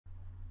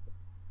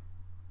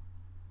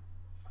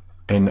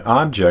An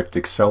object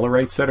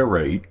accelerates at a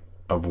rate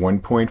of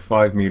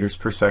 1.5 meters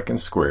per second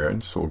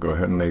squared, so we'll go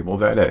ahead and label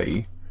that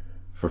A,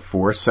 for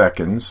 4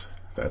 seconds.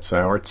 That's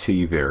our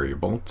t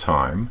variable,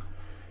 time.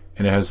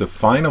 And it has a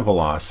final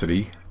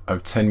velocity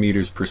of 10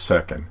 meters per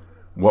second.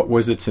 What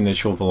was its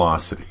initial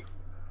velocity?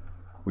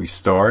 We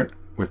start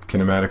with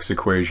kinematics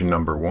equation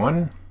number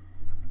 1.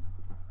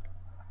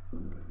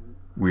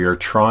 We are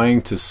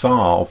trying to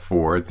solve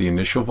for the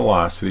initial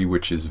velocity,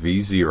 which is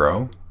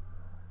v0.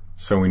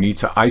 So we need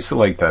to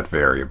isolate that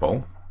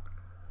variable.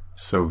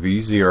 So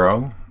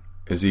v0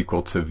 is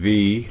equal to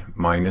v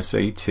minus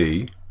at.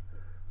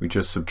 We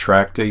just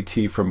subtract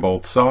at from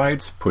both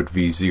sides, put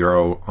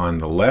v0 on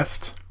the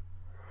left,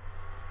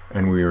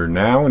 and we are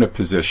now in a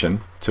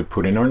position to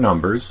put in our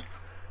numbers.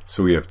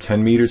 So we have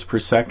 10 meters per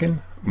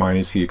second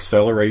minus the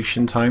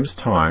acceleration times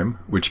time,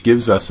 which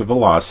gives us a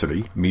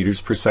velocity.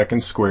 Meters per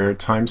second squared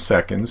times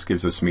seconds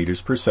gives us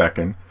meters per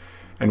second.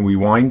 And we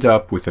wind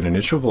up with an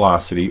initial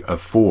velocity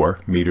of 4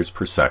 meters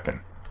per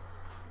second.